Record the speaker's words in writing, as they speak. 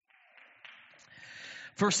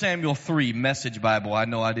1 Samuel 3, Message Bible. I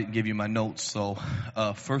know I didn't give you my notes, so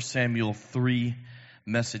 1 Samuel 3,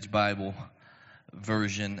 Message Bible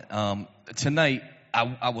version. Tonight,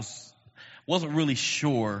 I wasn't really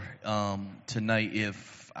sure tonight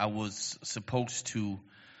if I was supposed to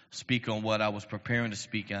speak on what I was preparing to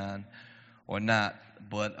speak on or not,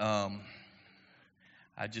 but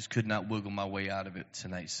I just could not wiggle my way out of it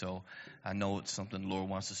tonight, so I know it's something the Lord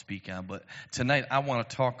wants to speak on. But tonight I want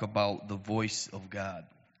to talk about the voice of God,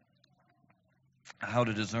 how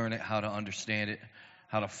to discern it, how to understand it,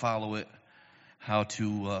 how to follow it, how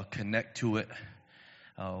to connect to it,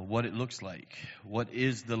 what it looks like, what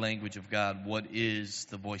is the language of God, what is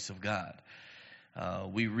the voice of God.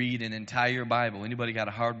 We read an entire Bible. Anybody got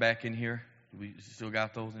a hardback in here? We still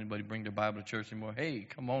got those? Anybody bring their Bible to church anymore? Hey,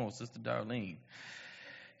 come on, Sister Darlene.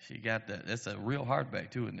 She got that. That's a real hardback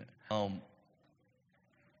too, isn't it?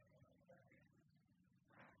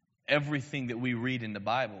 Everything that we read in the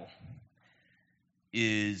Bible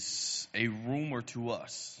is a rumor to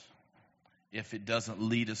us if it doesn't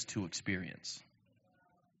lead us to experience.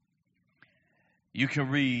 You can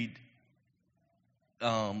read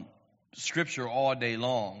Scripture all day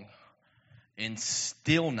long and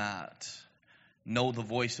still not know the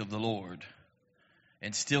voice of the Lord,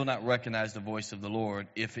 and still not recognize the voice of the Lord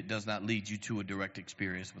if it does not lead you to a direct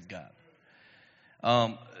experience with God.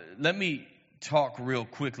 Let me talk real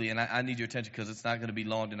quickly, and I need your attention because it's not going to be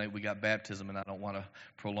long tonight. We got baptism, and I don't want to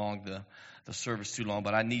prolong the service too long,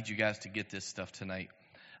 but I need you guys to get this stuff tonight.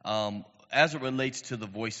 As it relates to the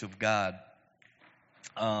voice of God,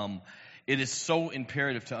 it is so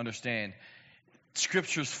imperative to understand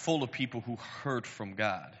Scripture's full of people who heard from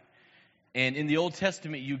God. And in the Old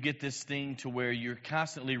Testament, you get this thing to where you're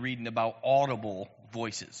constantly reading about audible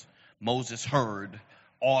voices. Moses heard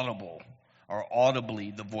audible or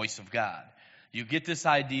audibly the voice of God. You get this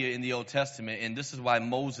idea in the Old Testament, and this is why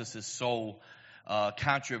Moses is so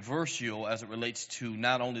controversial as it relates to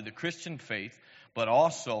not only the Christian faith, but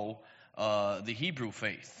also the Hebrew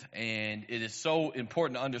faith. And it is so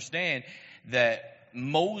important to understand that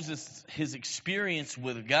Moses, his experience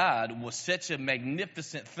with God was such a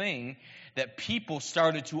magnificent thing that people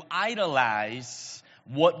started to idolize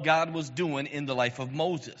what God was doing in the life of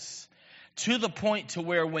Moses. To the point to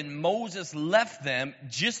where when Moses left them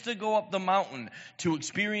just to go up the mountain to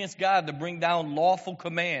experience God, to bring down lawful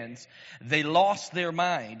commands, they lost their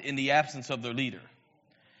mind in the absence of their leader.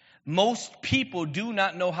 Most people do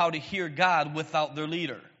not know how to hear God without their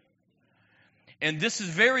leader. And this is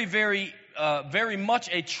very, very much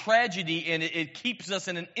a tragedy, and it keeps us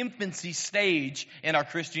in an infancy stage in our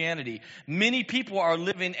Christianity. Many people are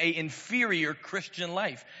living an inferior Christian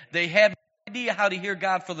life. They have no idea how to hear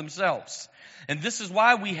God for themselves. And this is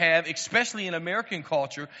why we have, especially in American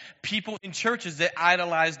culture, people in churches that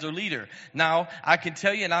idolize their leader. Now, I can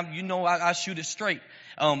tell you, and I shoot it straight.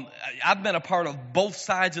 I've been a part of both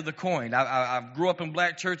sides of the coin. I grew up in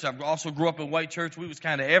black church. I also grew up in white church. We was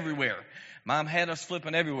kind of everywhere. Mom had us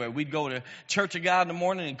flipping everywhere. We'd go to Church of God in the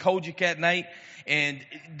morning and Kojic at night. And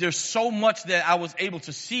there's so much that I was able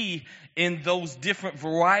to see in those different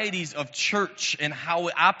varieties of church and how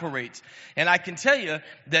it operates. And I can tell you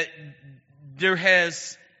that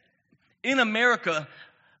in America,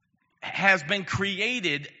 has been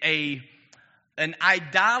created an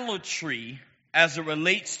idolatry as it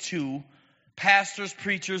relates to pastors,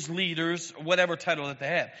 preachers, leaders, whatever title that they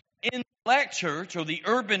have. In black church or the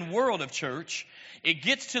urban world of church, it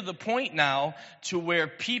gets to the point now to where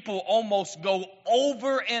people almost go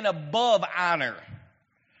over and above honor.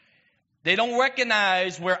 They don't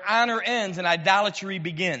recognize where honor ends and idolatry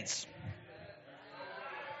begins.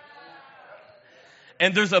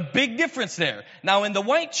 And there's a big difference there. Now in the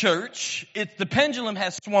white church, the pendulum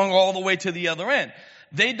has swung all the way to the other end.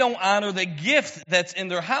 They don't honor the gift that's in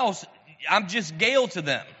their house. I'm just Gail to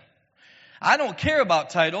them. I don't care about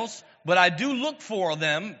titles, but I do look for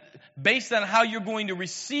them based on how you're going to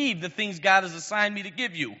receive the things God has assigned me to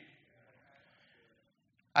give you.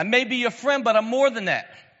 I may be your friend, but I'm more than that.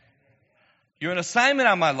 You're an assignment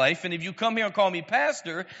on my life, and if you come here and call me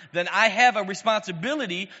pastor, then I have a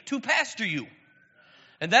responsibility to pastor you.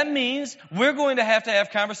 And that means we're going to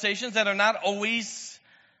have conversations that are not always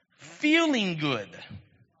feeling good.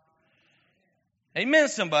 Amen,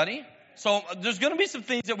 somebody. So there's going to be some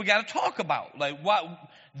things that we got to talk about. Like,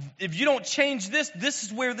 if you don't change this, this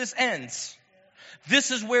is where this ends.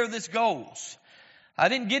 This is where this goes. I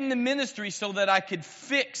didn't get into ministry so that I could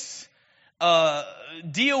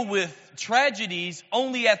deal with tragedies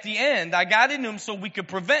only at the end. I got into them so we could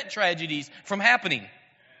prevent tragedies from happening.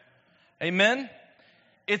 Amen.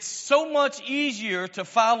 It's so much easier to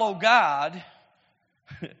follow God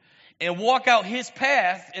and walk out his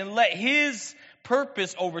path and let his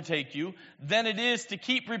purpose overtake you than it is to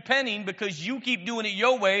keep repenting because you keep doing it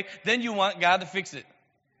your way, then you want God to fix it.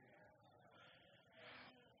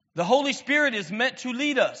 The Holy Spirit is meant to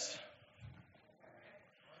lead us.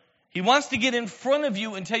 He wants to get in front of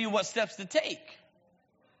you and tell you what steps to take.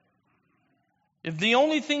 If the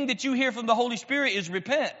only thing that you hear from the Holy Spirit is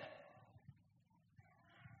repent,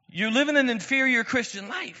 you're living an inferior Christian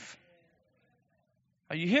life.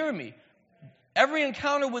 Are you hearing me? Every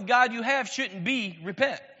encounter with God you have shouldn't be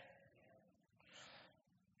repent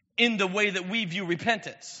in the way that we view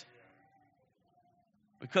repentance.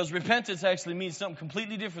 Because repentance actually means something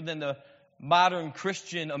completely different than the modern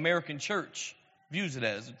Christian American church views it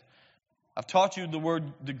as. I've taught you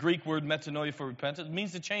the Greek word metanoia for repentance. It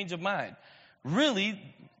means the change of mind. Really,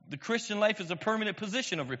 the Christian life is a permanent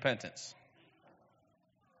position of repentance.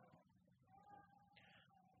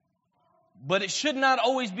 But it should not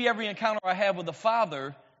always be every encounter I have with the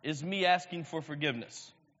Father is me asking for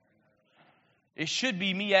forgiveness. It should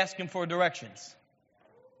be me asking for directions.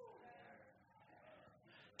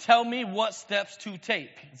 Tell me what steps to take.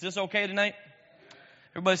 Is this okay tonight?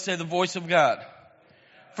 Everybody say the voice of God.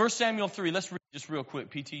 1 Samuel 3. Let's read just real quick.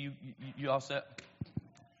 PT, you all set?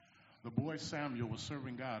 The boy Samuel was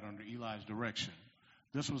serving God under Eli's direction.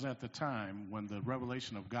 This was at the time when the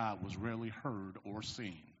revelation of God was rarely heard or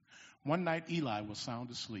seen. One night Eli was sound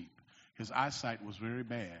asleep. His eyesight was very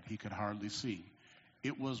bad. He could hardly see.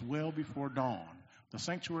 It was well before dawn. The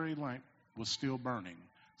sanctuary lamp was still burning.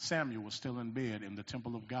 Samuel was still in bed in the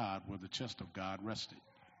temple of God where the chest of God rested.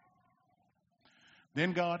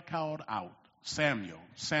 Then God called out, "Samuel,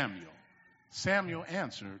 Samuel." Samuel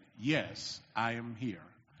answered, "Yes, I am here."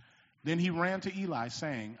 Then he ran to Eli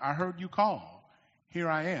saying, "I heard you call. Here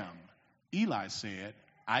I am." Eli said,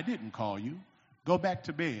 "I didn't call you. Go back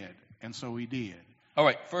to bed." And so he did. All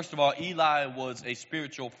right, first of all, Eli was a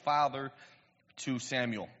spiritual father to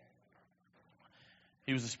Samuel.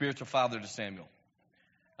 He was a spiritual father to Samuel.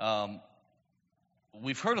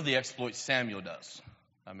 We've heard of the exploits Samuel does.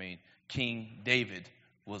 I mean, King David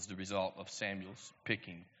was the result of Samuel's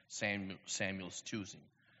picking, Samuel's choosing.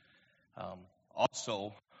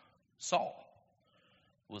 Also, Saul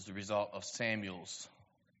was the result of Samuel's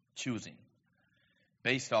choosing,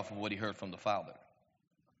 based off of what he heard from the Father.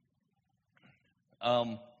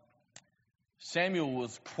 Samuel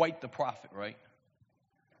was quite the prophet, right?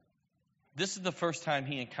 This is the first time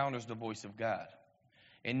he encounters the voice of God.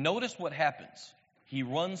 And notice what happens. He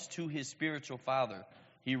runs to his spiritual father.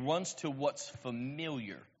 He runs to what's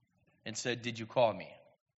familiar and said, "Did you call me?"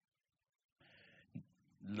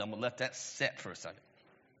 I'm going to let that set for a second.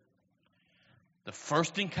 The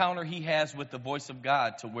first encounter he has with the voice of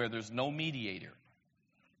God to where there's no mediator,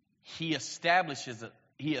 he establishes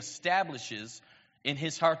in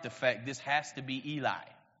his heart the fact this has to be Eli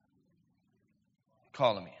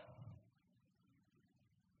calling me.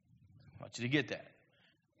 I want you to get that.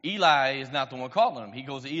 Eli is not the one calling him. He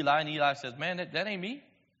goes to Eli, and Eli says, "Man, that ain't me.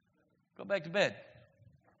 Go back to bed."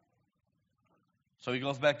 So he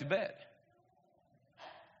goes back to bed.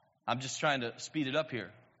 I'm just trying to speed it up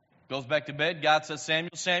here. Goes back to bed. God says,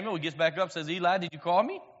 "Samuel, Samuel." He gets back up, says, "Eli, did you call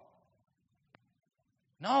me?"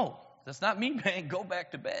 "No, that's not me, man. Go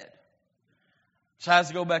back to bed." Tries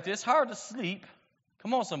to go back to it. It's hard to sleep.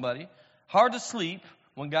 Come on, somebody. Hard to sleep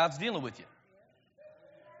when God's dealing with you.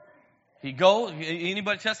 He goes.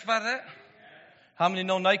 Anybody testify to that? How many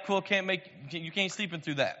know NyQuil you can't sleep in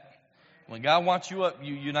through that? When God wants you up,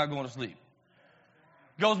 you're not going to sleep.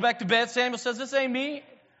 Goes back to bed. Samuel says, "This ain't me."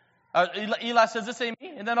 Eli says, "This ain't me."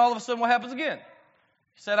 And then all of a sudden, what happens again?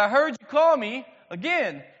 He said, "I heard you call me."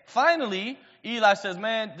 Again, finally, Eli says,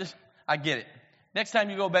 "Man, I get it. Next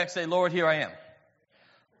time you go back, say, 'Lord, here I am.'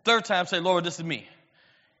 Third time, say, 'Lord, this is me.'"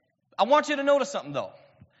 I want you to notice something, though.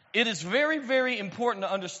 It is very, very important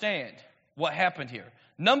to understand what happened here.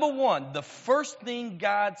 Number one, the first thing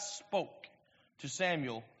God spoke to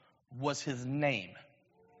Samuel was his name.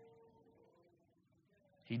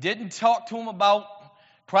 He didn't talk to him about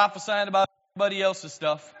prophesying about everybody else's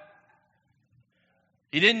stuff.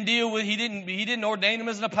 He didn't ordain him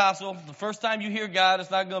as an apostle. The first time you hear God, it's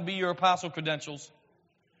not going to be your apostle credentials.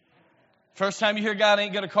 First time you hear God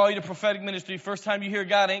ain't going to call you to prophetic ministry. First time you hear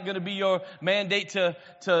God ain't going to be your mandate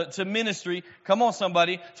to ministry. Come on,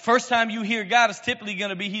 somebody. First time you hear God is typically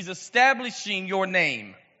going to be He's establishing your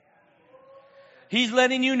name. He's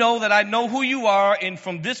letting you know that I know who you are, and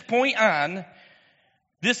from this point on,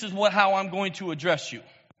 this is how I'm going to address you.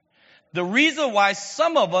 The reason why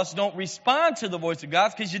some of us don't respond to the voice of God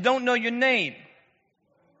is because you don't know your name.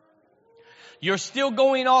 You're still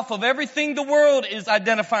going off of everything the world is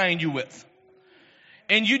identifying you with.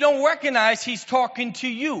 And you don't recognize he's talking to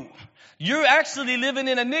you. You're actually living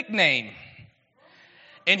in a nickname.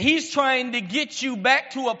 And he's trying to get you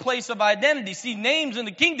back to a place of identity. See, names in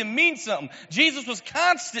the kingdom mean something. Jesus was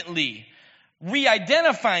constantly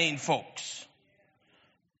re-identifying folks.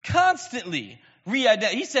 Constantly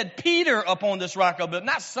re-identifying. He said, Peter upon this rock I'll build.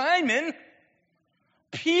 Not Simon.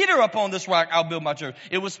 Peter upon this rock I'll build my church.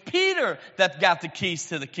 It was Peter that got the keys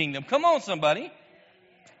to the kingdom. Come on, somebody.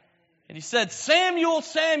 And he said, Samuel,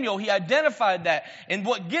 Samuel. He identified that. And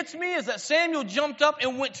what gets me is that Samuel jumped up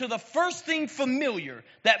and went to the first thing familiar.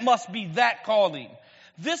 That must be that calling.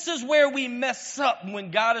 This is where we mess up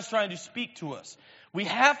when God is trying to speak to us. We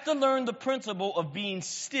have to learn the principle of being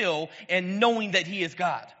still and knowing that he is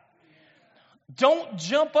God. Don't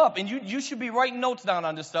jump up. And you should be writing notes down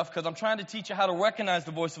on this stuff because I'm trying to teach you how to recognize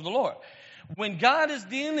the voice of the Lord. When God is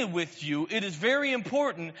dealing with you, it is very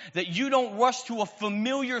important that you don't rush to a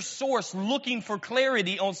familiar source looking for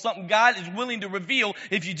clarity on something God is willing to reveal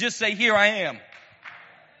if you just say, here I am.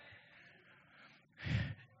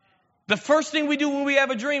 The first thing we do when we have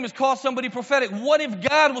a dream is call somebody prophetic. What if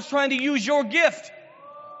God was trying to use your gift?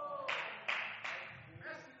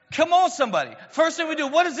 Come on, somebody. First thing we do,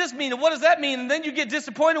 what does this mean? And what does that mean? And then you get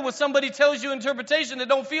disappointed when somebody tells you interpretation that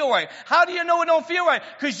don't feel right. How do you know it don't feel right?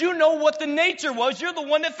 Because you know what the nature was. You're the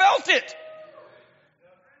one that felt it.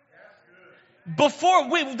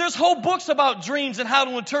 There's whole books about dreams and how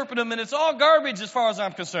to interpret them, and it's all garbage as far as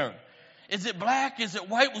I'm concerned. Is it black? Is it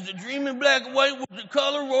white? Was it dreaming black and white? Was it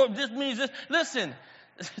color? Or this means this? Listen,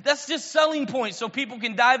 that's just selling points so people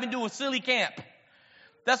can dive into a silly camp.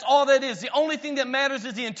 That's all that is. The only thing that matters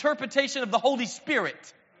is the interpretation of the Holy Spirit.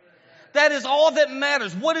 That is all that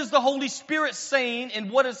matters. What is the Holy Spirit saying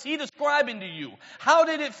and what is he describing to you? How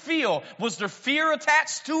did it feel? Was there fear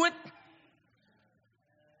attached to it?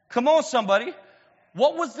 Come on, somebody.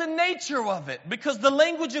 What was the nature of it? Because the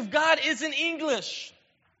language of God isn't English.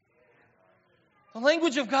 The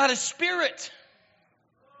language of God is spirit.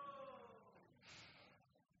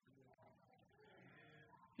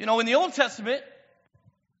 You know, in the Old Testament,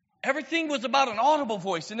 everything was about an audible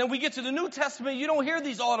voice. And then we get to the New Testament, you don't hear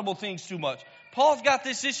these audible things too much. Paul's got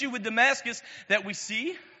this issue with Damascus that we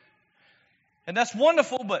see. And that's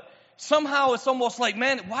wonderful, but somehow it's almost like,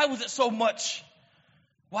 man, why was it so much?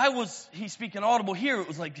 Why was he speaking audible here? It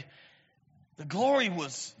was like the glory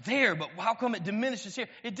was there, but how come it diminishes here?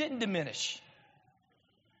 It didn't diminish.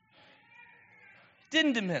 It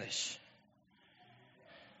didn't diminish.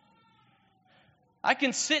 I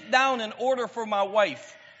can sit down and order for my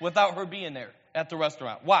wife without her being there at the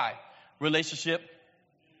restaurant. Why? Relationship.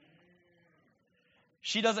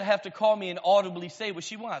 She doesn't have to call me and audibly say what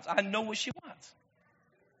she wants. I know what she wants.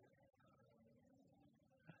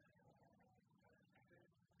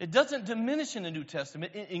 It doesn't diminish in the New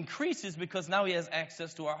Testament. It increases because now he has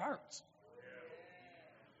access to our hearts.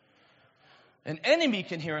 An enemy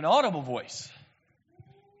can hear an audible voice.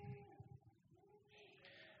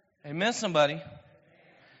 Amen, somebody.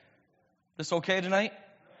 This okay tonight?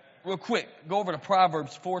 Real quick, go over to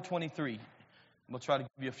Proverbs 4:23. We'll try to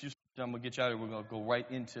give you a few. I'm going to get you out of here. We're going to go right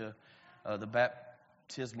into the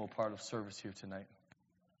baptismal part of service here tonight.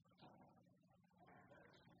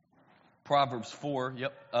 Proverbs 4,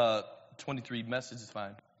 23. Message is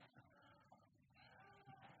fine.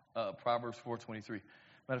 Proverbs 4:23.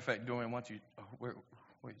 Matter of fact, Dorian, why don't you?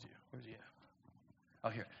 Where's he at? Oh,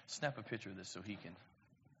 here. Snap a picture of this so he can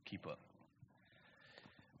keep up.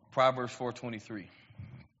 Proverbs 4:23.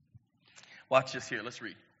 Watch this here. Let's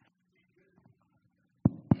read.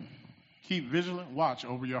 Keep vigilant watch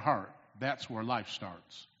over your heart. That's where life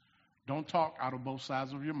starts. Don't talk out of both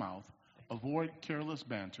sides of your mouth. Avoid careless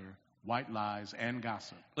banter, white lies, and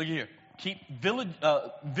gossip. Look here. Keep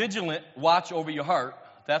vigilant watch over your heart.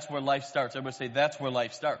 That's where life starts. Everybody say, that's where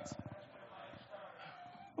life starts.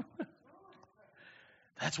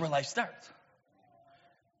 That's where life starts.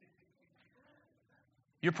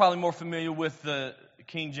 You're probably more familiar with the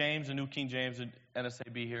King James, the New King James, and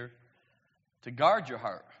NSAB here. To guard your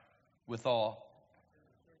heart with all.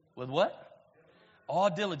 With what?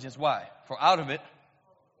 All diligence. Why? For out of it.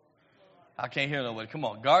 I can't hear nobody. Come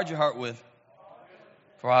on. Guard your heart with.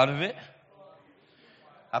 For out of it.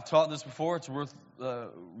 I've taught this before. It's worth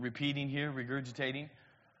repeating here, regurgitating.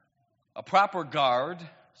 A proper guard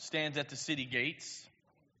stands at the city gates.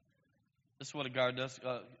 This is what a guard does.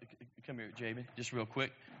 Come here, Jabin, just real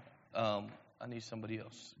quick. I need somebody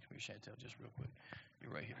else. Come here, Chantel, just real quick.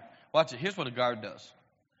 You're right here. Watch it. Here's what a guard does.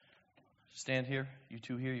 Stand here. You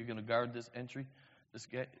two here. You're going to guard this entry. This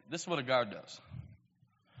is what a guard does.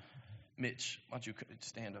 Mitch, why don't you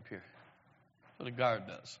stand up here? That's what a guard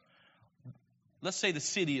does. Let's say the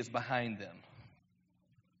city is behind them.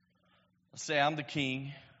 Let's say I'm the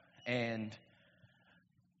king, and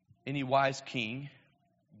any wise king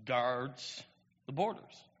guards the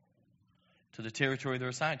borders to the territory they're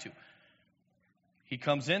assigned to. He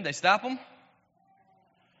comes in, they stop him.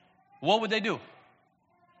 What would they do?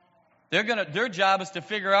 Their job is to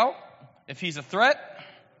figure out if he's a threat.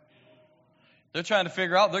 They're trying to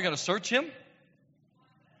figure out, they're going to search him.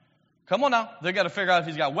 Come on now. They're going to figure out if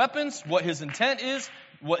he's got weapons, what his intent is,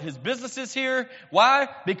 what his business is here. Why?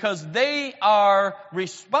 Because they are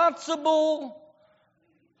responsible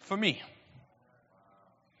for me.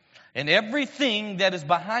 And everything that is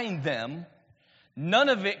behind them, none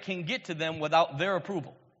of it can get to them without their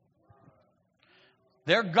approval.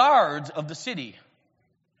 They're guards of the city.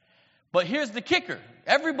 But here's the kicker.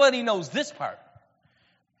 Everybody knows this part.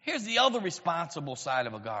 Here's the other responsible side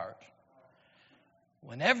of a guard.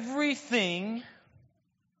 When everything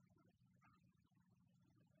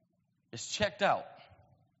is checked out,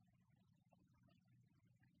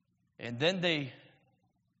 and then they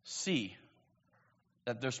see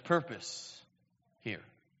that there's purpose here,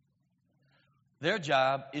 their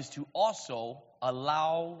job is to also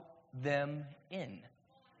allow them in.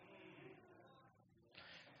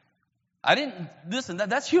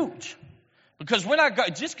 That's huge. Because we're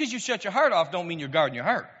not, just because you shut your heart off don't mean you're guarding your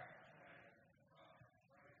heart.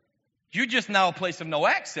 You're just now a place of no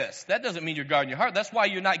access. That doesn't mean you're guarding your heart. That's why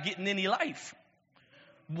you're not getting any life.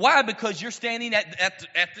 Why? Because you're standing at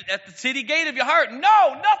the city gate of your heart.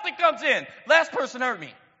 No, nothing comes in. Last person hurt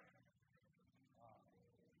me.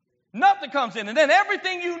 Nothing comes in. And then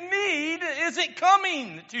everything you need isn't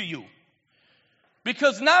coming to you.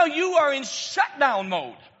 Because now you are in shutdown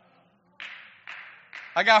mode.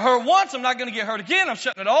 I got hurt once, I'm not going to get hurt again, I'm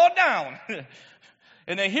shutting it all down.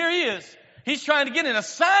 And then here he is. He's trying to get in,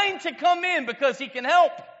 assigned to come in because he can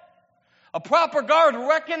help. A proper guard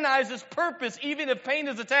recognizes purpose even if pain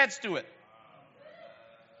is attached to it.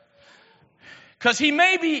 Because he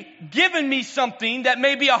may be giving me something that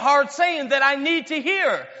may be a hard saying that I need to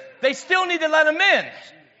hear. They still need to let him in.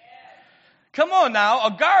 Come on now,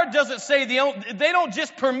 a guard doesn't say they don't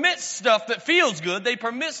just permit stuff that feels good, they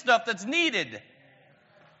permit stuff that's needed.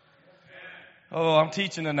 Oh, I'm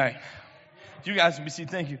teaching tonight. You guys can be seen.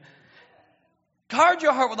 Thank you. Guard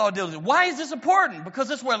your heart with all diligence. Why is this important? Because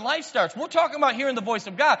this is where life starts. We're talking about hearing the voice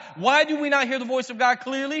of God. Why do we not hear the voice of God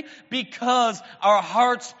clearly? Because our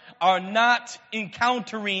hearts are not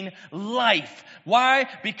encountering life. Why?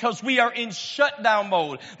 Because we are in shutdown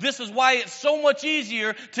mode. This is why it's so much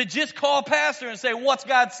easier to just call pastor and say, what's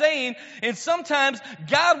God saying? And sometimes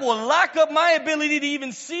God will lock up my ability to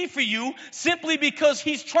even see for you simply because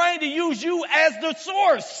he's trying to use you as the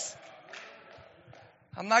source.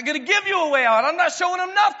 I'm not going to give you a way out. I'm not showing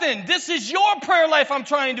them nothing. This is your prayer life I'm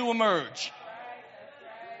trying to emerge.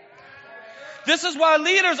 This is why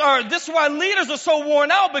leaders are so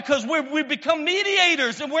worn out, because we become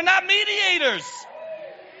mediators and we're not mediators.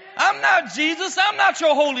 I'm not Jesus. I'm not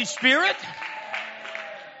your Holy Spirit.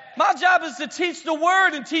 My job is to teach the word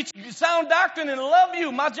and teach sound doctrine and love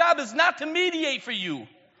you. My job is not to mediate for you.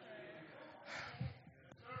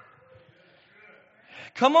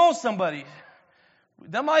 Come on, somebody.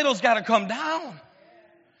 Them idols got to come down.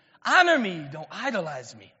 Honor me. Don't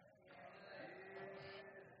idolize me.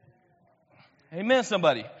 Amen,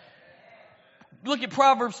 somebody. Look at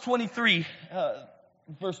Proverbs 23,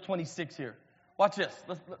 verse 26 here. Watch this.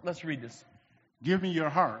 Let's read this. Give me your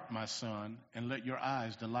heart, my son, and let your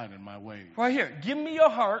eyes delight in my ways. Right here. Give me your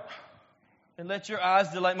heart and let your eyes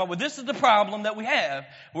delight in my ways. This is the problem that we have.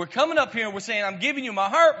 We're coming up here and we're saying, I'm giving you my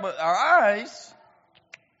heart, but our eyes,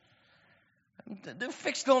 they're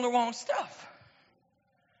fixed on the wrong stuff.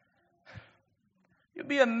 You'll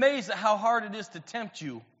be amazed at how hard it is to tempt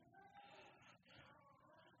you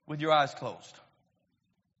with your eyes closed.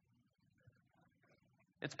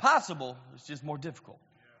 It's possible, it's just more difficult.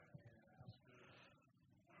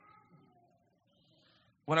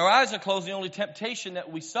 When our eyes are closed, the only temptation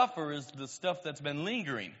that we suffer is the stuff that's been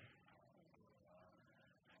lingering.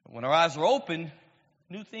 When our eyes are open,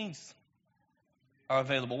 new things are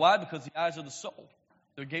available. Why? Because the eyes are the soul.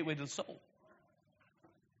 They're a gateway to the soul.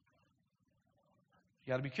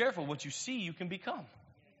 You got to be careful. What you see, you can become.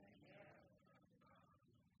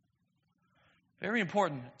 Very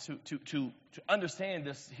important to understand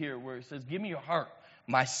this here, where it says, give me your heart,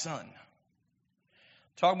 my son.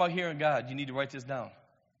 Talking about hearing God, you need to write this down.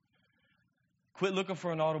 Quit looking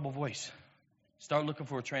for an audible voice. Start looking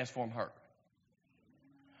for a transformed heart.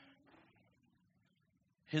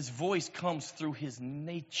 His voice comes through his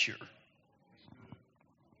nature.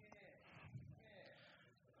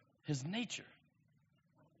 His nature.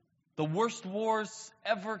 The worst wars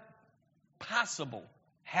ever possible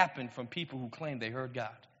happened from people who claimed they heard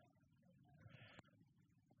God.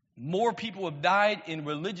 More people have died in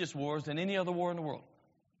religious wars than any other war in the world.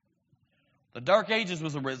 The Dark Ages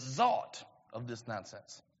was a result of this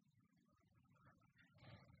nonsense.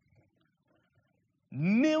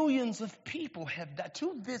 Millions of people have died.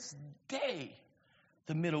 To this day,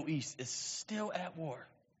 the Middle East is still at war.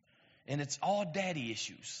 And it's all daddy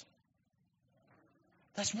issues.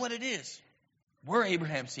 That's what it is. We're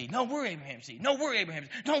Abraham's seed. No, we're Abraham's seed. No, we're Abraham's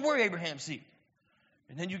seed. No, we're Abraham's seed.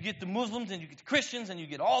 And then you get the Muslims, and you get the Christians, and you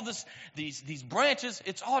get all these branches.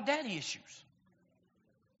 It's all daddy issues.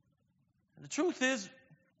 And the truth is,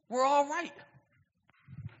 we're all right.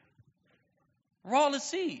 We're all a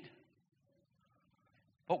seed.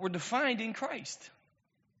 But we're defined in Christ.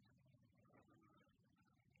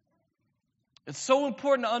 It's so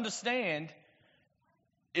important to understand,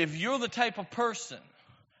 if you're the type of person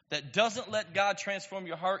that doesn't let God transform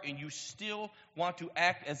your heart and you still want to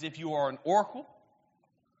act as if you are an oracle,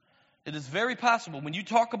 it is very possible. When you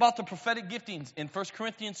talk about the prophetic giftings in 1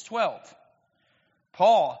 Corinthians 12,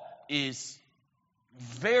 Paul is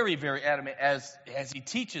very, very adamant as he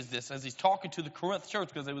teaches this, as he's talking to the Corinth church,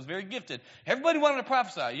 because they was very gifted. Everybody wanted to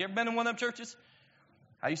prophesy. You ever been in one of them churches?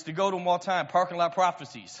 I used to go to them all the time, parking lot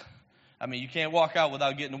prophecies. I mean, you can't walk out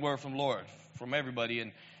without getting a word from the Lord, from everybody.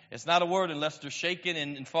 And it's not a word unless they're shaking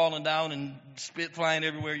and falling down and spit flying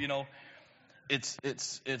everywhere, you know. It's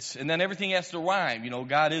and then everything has to rhyme. You know,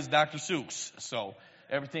 God is Dr. Seuss. So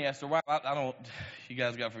everything has to rhyme. I don't, you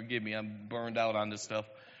guys got to forgive me. I'm burned out on this stuff.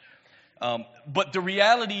 But the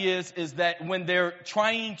reality is that when they're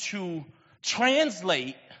trying to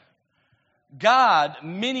translate God,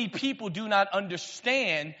 many people do not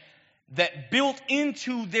understand that built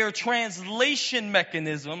into their translation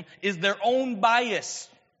mechanism is their own bias.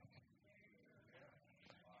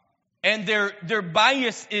 And their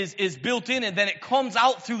bias is built in, and then it comes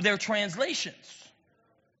out through their translations.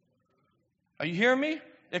 Are you hearing me?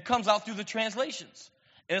 It comes out through the translations.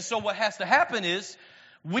 And so what has to happen is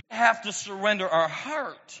we have to surrender our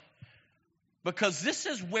heart, because this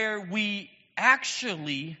is where we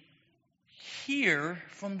actually hear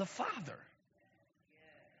from the Father.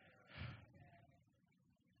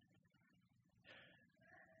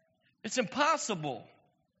 It's impossible.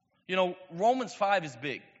 You know, Romans 5 is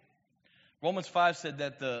big. Romans 5 said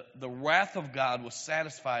that the wrath of God was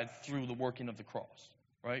satisfied through the working of the cross,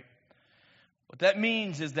 right? What that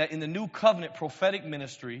means is that in the new covenant, prophetic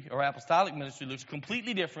ministry or apostolic ministry looks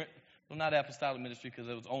completely different. Well, not apostolic ministry because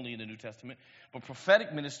it was only in the New Testament, but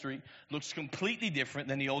prophetic ministry looks completely different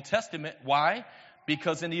than the Old Testament. Why?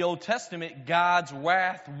 Because in the Old Testament, God's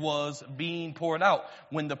wrath was being poured out.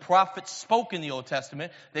 When the prophets spoke in the Old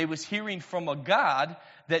Testament, they was hearing from a God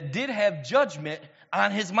that did have judgment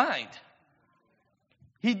on his mind.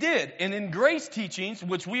 He did. And in grace teachings,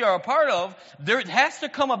 which we are a part of, there has to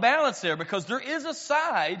come a balance there, because there is a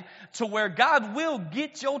side to where God will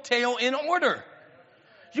get your tail in order.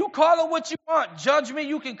 You call it what you want. Judgment,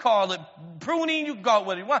 you can call it pruning, you can call it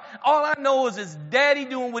what you want. All I know is Daddy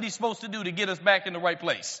doing what he's supposed to do to get us back in the right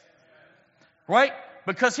place. Right?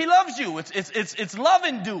 Because he loves you. It's love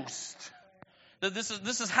induced.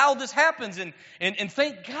 This is how this happens, and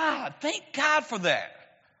thank God for that.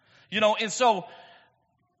 You know, and so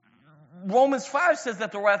Romans 5 says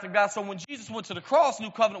that the wrath of God. So when Jesus went to the cross,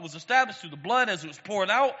 new covenant was established through the blood as it was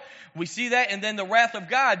poured out. We see that. And then the wrath of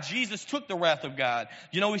God, Jesus took the wrath of God.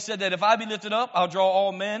 You know, he said that if I be lifted up, I'll draw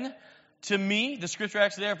all men to me. The scripture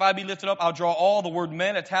actually there, if I be lifted up, I'll draw all. The word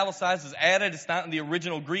men, italicized, is added. It's not in the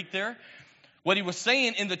original Greek there. What he was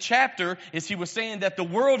saying in the chapter is he was saying that the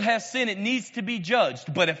world has sin. It needs to be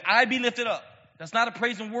judged. But if I be lifted up, that's not a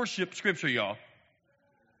praise and worship scripture, y'all.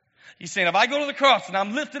 He's saying, if I go to the cross and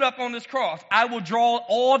I'm lifted up on this cross, I will draw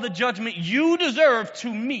all the judgment you deserve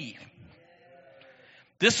to me.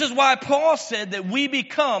 This is why Paul said that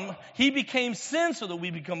he became sin so that we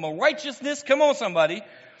become a righteousness. Come on, somebody.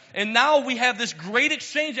 And now we have this great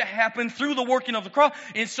exchange that happened through the working of the cross.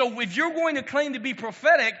 And so if you're going to claim to be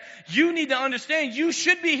prophetic, you need to understand you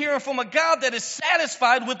should be hearing from a God that is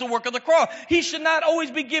satisfied with the work of the cross. He should not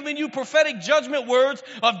always be giving you prophetic judgment words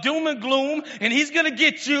of doom and gloom, and he's going to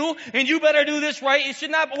get you, and you better do this right. It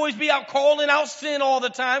should not always be out calling out sin all the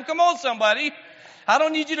time. Come on, somebody. I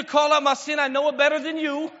don't need you to call out my sin. I know it better than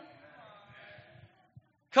you.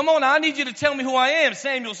 Come on now. I need you to tell me who I am.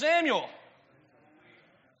 Samuel.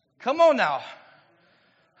 Come on now.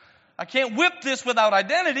 I can't whip this without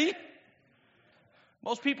identity.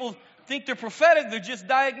 Most people think they're prophetic. They're just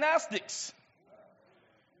diagnostics.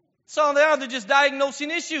 That's all they are. They're just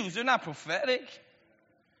diagnosing issues. They're not prophetic.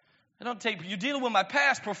 You're dealing with my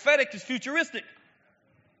past. Prophetic is futuristic.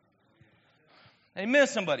 Amen,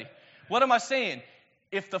 somebody. What am I saying?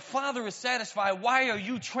 If the Father is satisfied, why are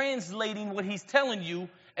you translating what he's telling you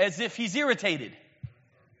as if he's irritated?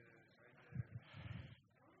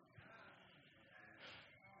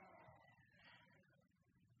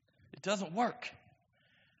 It doesn't work.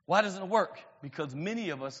 Why doesn't it work? Because many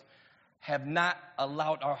of us have not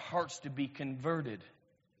allowed our hearts to be converted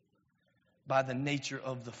by the nature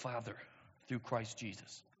of the Father through Christ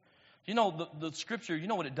Jesus. You know, the scripture, you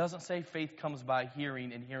know what it doesn't say? Faith comes by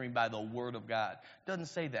hearing, and hearing by the word of God. It doesn't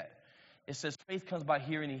say that. It says faith comes by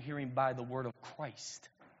hearing, and hearing by the word of Christ.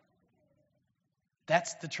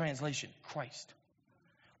 That's the translation, Christ.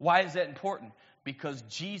 Why is that important? Because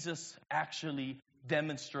Jesus actually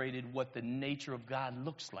demonstrated what the nature of God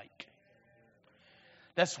looks like.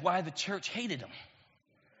 That's why the church hated him.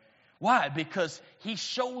 Why? Because he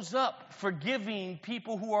shows up forgiving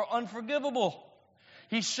people who are unforgivable.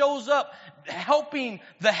 He shows up helping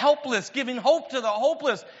the helpless, giving hope to the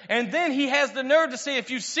hopeless. And then he has the nerve to say,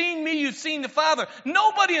 if you've seen me, you've seen the Father.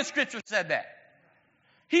 Nobody in Scripture said that.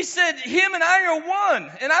 He said, him and I are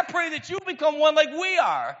one. And I pray that you become one like we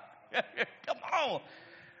are. Come on.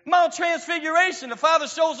 Mount Transfiguration, the Father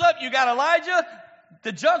shows up. You got Elijah,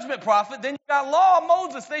 the judgment prophet. Then you got Law,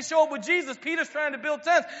 Moses. They show up with Jesus. Peter's trying to build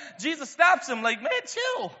tents. Jesus stops him like, man,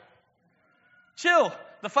 chill. Chill.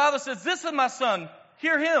 The Father says, this is my son.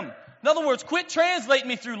 Hear him. In other words, quit translating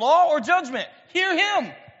me through law or judgment. Hear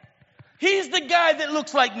him. He's the guy that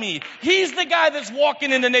looks like me. He's the guy that's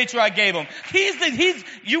walking in the nature I gave him.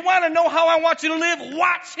 You want to know how I want you to live?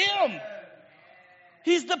 Watch him.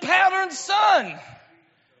 He's the pattern son.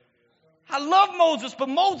 I love Moses, but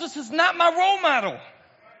Moses is not my role model.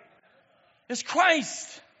 It's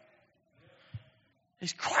Christ.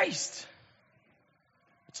 It's Christ.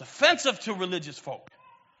 It's offensive to religious folk.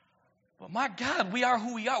 But my God, we are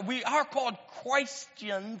who we are. We are called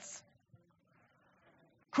Christians.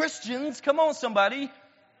 Christians, come on somebody.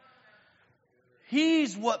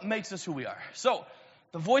 He's what makes us who we are. So,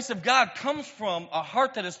 the voice of God comes from a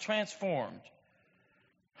heart that is transformed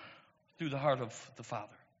through the heart of the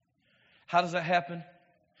Father. How does that happen?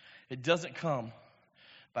 It doesn't come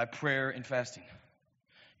by prayer and fasting.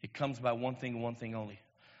 It comes by one thing and one thing only.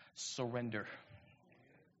 Surrender.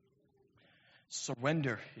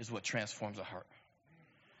 Surrender is what transforms a heart.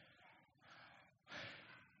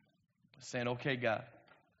 Saying, okay, God,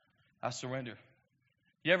 I surrender.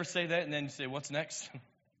 You ever say that and then you say, what's next?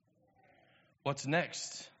 What's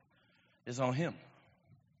next is on him.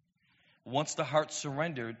 Once the heart's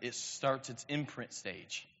surrendered, it starts its imprint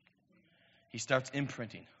stage. He starts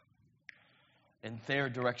imprinting. And there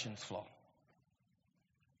directions flow.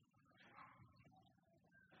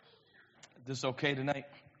 Is this okay tonight?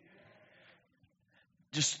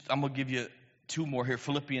 I'm going to give you two more here.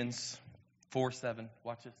 Philippians 4:7.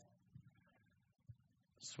 Watch this.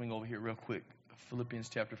 Swing over here real quick. Philippians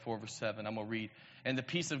chapter 4, verse 7. I'm going to read. And the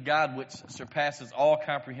peace of God, which surpasses all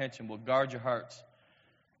comprehension, will guard your hearts.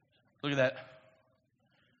 Look at that.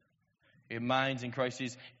 Your minds in Christ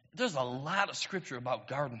Jesus. There's a lot of scripture about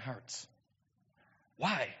guarding hearts.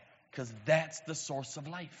 Why? Because that's the source of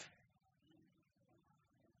life.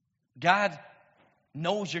 God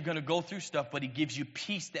knows you're going to go through stuff, but he gives you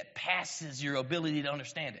peace that passes your ability to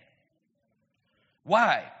understand it.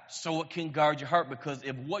 Why? So it can guard your heart, because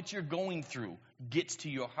if what you're going through gets to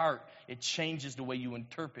your heart, it changes the way you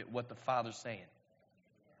interpret what the Father's saying.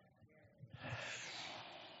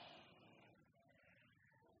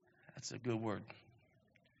 That's a good word.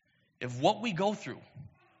 If what we go through,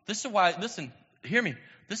 this is why, listen, hear me.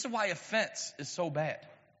 This is why offense is so bad.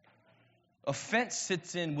 Offense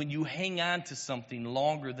sits in when you hang on to something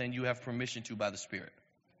longer than you have permission to by the Spirit.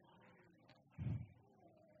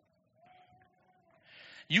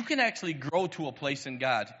 You can actually grow to a place in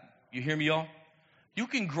God. You hear me, y'all? You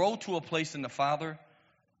can grow to a place in the Father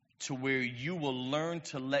to where you will learn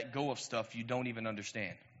to let go of stuff you don't even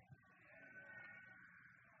understand.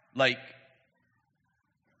 Like,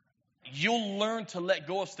 you'll learn to let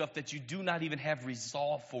go of stuff that you do not even have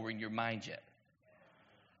resolve for in your mind yet.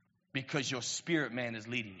 Because your spirit man is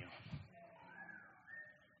leading you.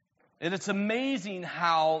 And it's amazing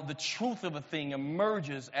how the truth of a thing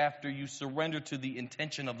emerges after you surrender to the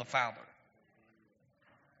intention of the Father.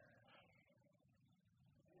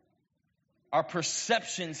 Our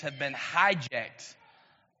perceptions have been hijacked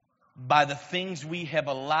by the things we have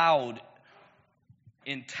allowed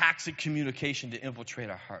in toxic communication to infiltrate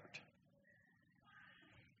our heart.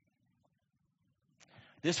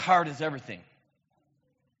 This heart is everything.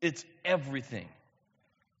 It's everything.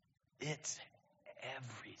 It's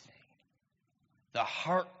everything. The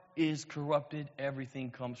heart is corrupted. Everything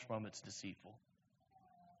comes from it's deceitful.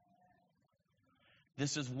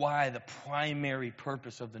 This is why the primary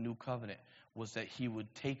purpose of the new covenant was that he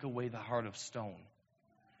would take away the heart of stone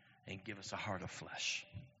and give us a heart of flesh.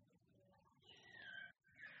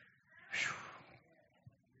 Whew.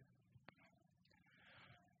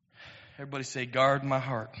 Everybody say, guard my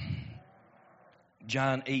heart.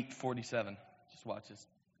 John 8:47. Just watch this.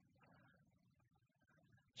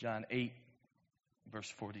 John 8, verse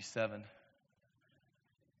 47.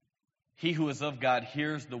 He who is of God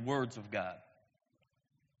hears the words of God.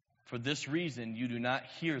 For this reason you do not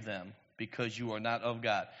hear them, because you are not of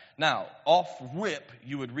God. Now, off rip,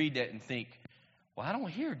 you would read that and think, well, I don't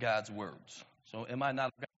hear God's words. So am I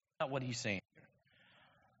not of God? That's not what he's saying.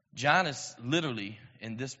 John is literally,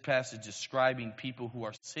 in this passage, describing people who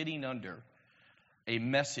are sitting under a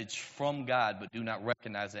message from God but do not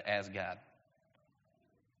recognize it as God.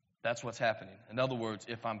 That's what's happening. In other words,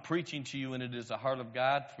 if I'm preaching to you and it is the heart of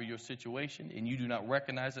God for your situation and you do not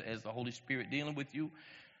recognize it as the Holy Spirit dealing with you,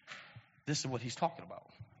 this is what he's talking about.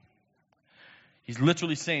 He's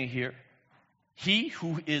literally saying here, he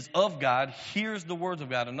who is of God hears the words of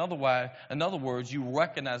God. In other words, you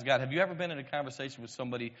recognize God. Have you ever been in a conversation with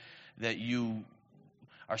somebody that you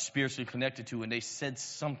are spiritually connected to and they said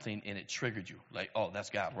something and it triggered you? Like, oh,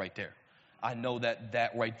 that's God right there. I know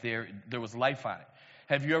that right there, there was life on it.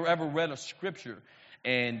 Have you ever read a scripture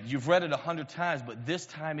and you've read it 100 times, but this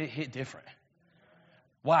time it hit different?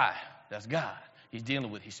 Why? That's God. He's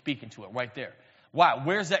dealing with, he's speaking to it right there. Why?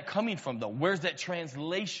 Where's that coming from, though? Where's that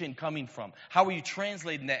translation coming from? How are you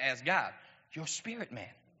translating that as God? Your spirit, man.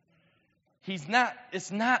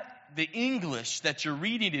 It's not the English that you're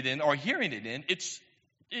reading it in or hearing it in.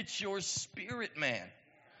 It's your spirit, man.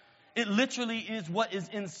 It literally is what is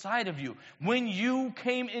inside of you. When you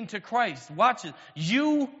came into Christ, watch it,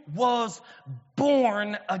 you was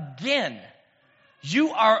born again. You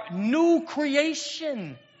are new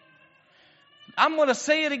creation. I'm going to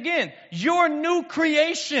say it again. You're new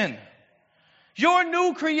creation. You're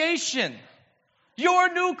new creation.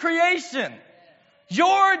 You're new creation.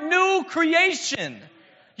 You're new creation.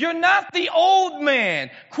 You're not the old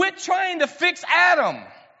man. Quit trying to fix Adam.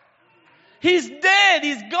 He's dead.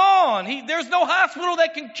 He's gone. There's no hospital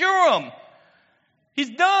that can cure him.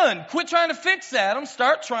 He's done. Quit trying to fix Adam.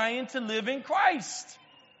 Start trying to live in Christ.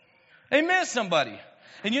 Amen, somebody.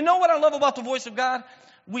 And you know what I love about the voice of God?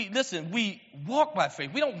 We walk by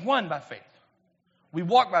faith. We don't run by faith. We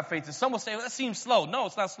walk by faith. And some will say, well, that seems slow. No,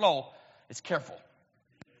 it's not slow. It's careful.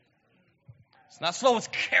 It's not slow. It's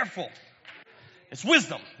careful. It's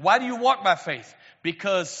wisdom. Why do you walk by faith?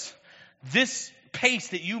 Because this pace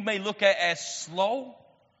that you may look at as slow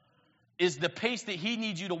is the pace that he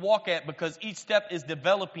needs you to walk at, because each step is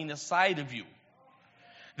developing a side of you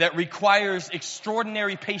that requires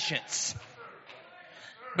extraordinary patience.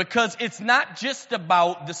 Because it's not just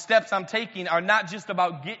about the steps I'm taking are not just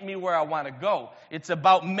about getting me where I want to go. It's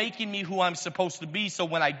about making me who I'm supposed to be, so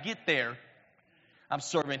when I get there, I'm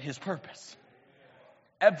serving his purpose.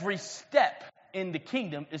 Every step in the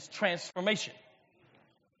kingdom is transformation.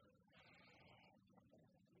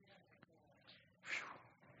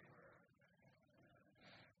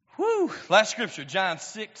 Whew. Last scripture, John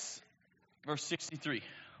 6, verse 63.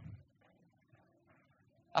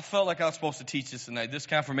 I felt like I was supposed to teach this tonight. This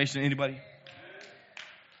confirmation, anybody?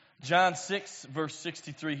 John 6, verse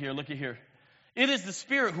 63 here. Look at here. It is the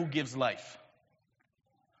Spirit who gives life.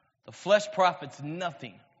 The flesh profits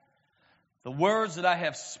nothing. The words that I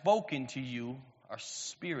have spoken to you are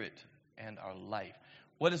spirit and are life.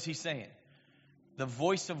 What is he saying? The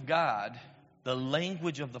voice of God, the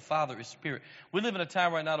language of the Father is spirit. We live in a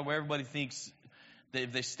time right now where everybody thinks that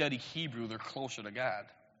if they study Hebrew, they're closer to God.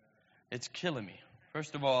 It's killing me.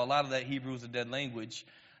 First of all, a lot of that Hebrew is a dead language.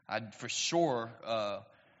 For sure,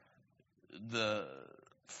 the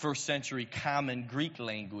first century common Greek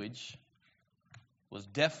language was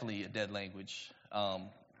definitely a dead language.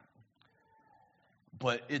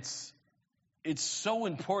 But it's so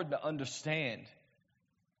important to understand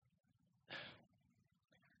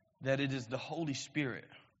that it is the Holy Spirit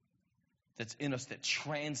that's in us that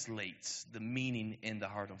translates the meaning in the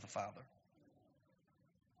heart of the Father.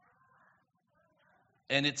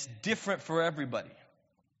 And it's different for everybody.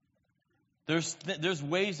 There's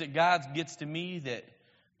ways that God gets to me that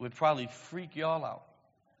would probably freak y'all out.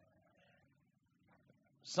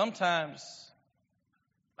 Sometimes,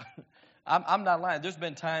 I'm not lying, there's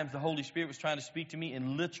been times the Holy Spirit was trying to speak to me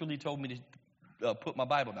and literally told me to put my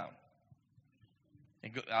Bible down.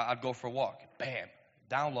 And I'd go for a walk. Bam.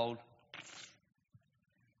 Download.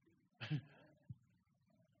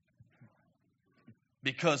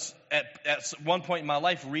 Because at one point in my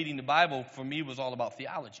life, reading the Bible for me was all about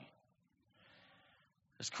theology.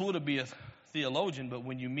 It's cool to be a theologian, but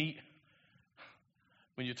when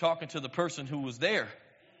you're talking to the person who was there,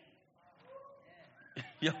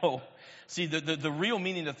 see, the real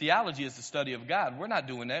meaning of theology is the study of God. We're not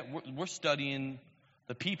doing that. We're studying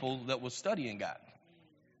the people that was studying God.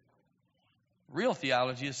 Real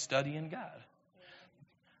theology is studying God.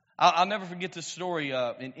 I'll never forget this story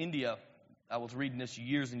in India. I was reading this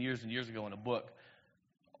years and years and years ago in a book.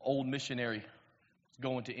 Old missionary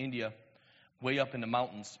going to India, way up in the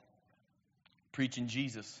mountains, preaching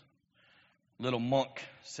Jesus. Little monk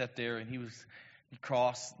sat there, and he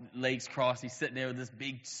crossed, legs crossed. He's sitting there with this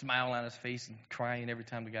big smile on his face and crying every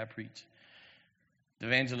time the guy preached. The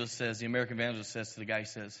American evangelist says to the guy, he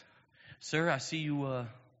says, "Sir, I see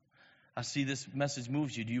this message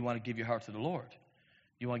moves you. Do you want to give your heart to the Lord?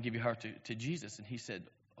 You want to give your heart to Jesus?" And he said,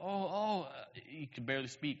 he could barely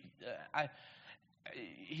speak.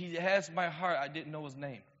 He has my heart. I didn't know his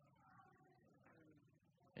name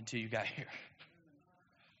until you got here.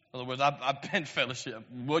 In other words, I've been fellowship.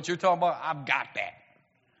 What you're talking about, I've got that.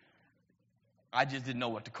 I just didn't know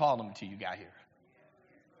what to call him until you got here.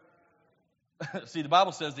 See, the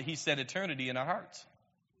Bible says that he set eternity in our hearts.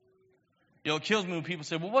 It kills me when people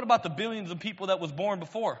say, well, what about the billions of people that was born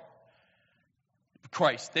before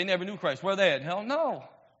Christ? They never knew Christ. Where are they at? Hell no.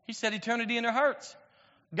 He set eternity in their hearts.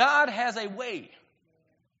 God has a way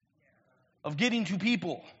of getting to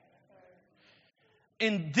people.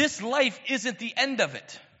 And this life isn't the end of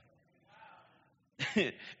it.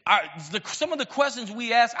 Some of the questions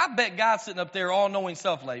we ask, I bet God's sitting up there all knowing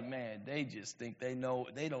stuff like, man, they just think they know,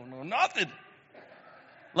 they don't know nothing.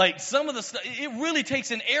 Like some of the stuff, it really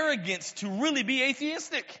takes an arrogance to really be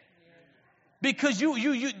atheistic. Because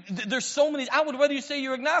there's so many, I would rather you say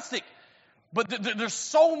you're agnostic. But there's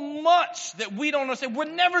so much that we don't understand. We're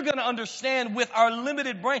never going to understand with our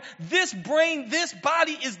limited brain. This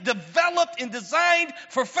body is developed and designed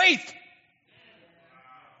for faith.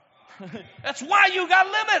 That's why you got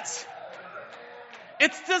limits.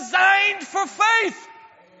 It's designed for faith.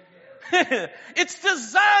 It's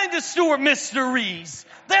designed to steward mysteries.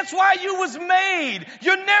 That's why you was made.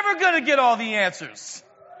 You're never going to get all the answers.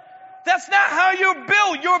 That's not how you're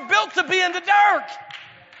built. You're built to be in the dark.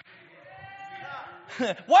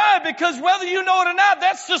 Why? Because whether you know it or not,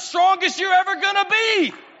 that's the strongest you're ever going to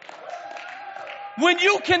be. When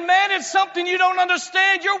you can manage something you don't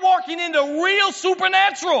understand, you're walking into real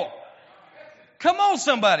supernatural. Come on,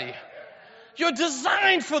 somebody. You're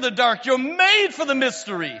designed for the dark. You're made for the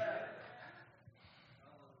mystery.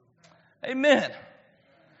 Amen.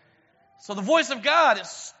 So the voice of God, it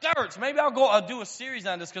starts. Maybe I'll do a series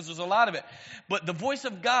on this because there's a lot of it. But the voice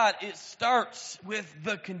of God, it starts with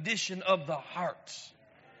the condition of the heart.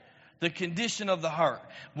 The condition of the heart.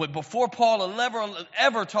 Before Paul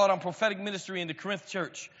ever taught on prophetic ministry in the Corinth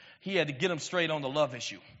church, he had to get them straight on the love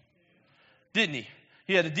issue. Didn't he?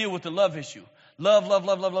 He had to deal with the love issue. Love. Oh,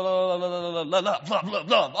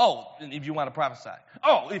 if you want to prophesy.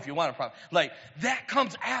 Oh, if you want to prophesy. Like, that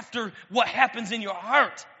comes after what happens in your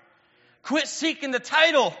heart. Quit seeking the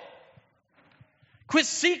title. Quit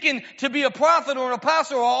seeking to be a prophet or an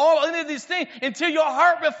apostle or any of these things until your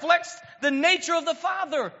heart reflects the nature of the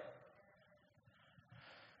Father.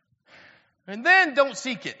 And then don't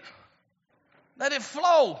seek it. Let it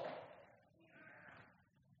flow.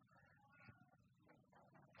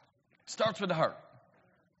 It starts with the heart.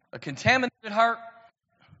 A contaminated heart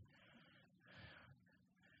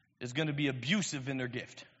is going to be abusive in their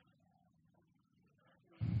gift.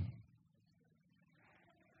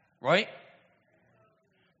 Right?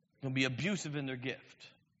 Going to be abusive in their gift.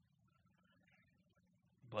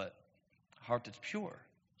 But a heart that's pure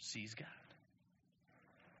sees God.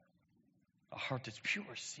 A heart that's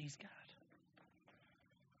pure sees God.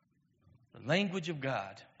 The language of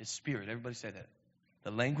God is spirit. Everybody say that.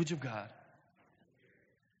 The language of God.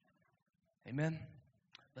 Amen.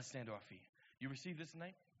 Let's stand to our feet. You receive this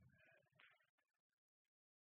tonight?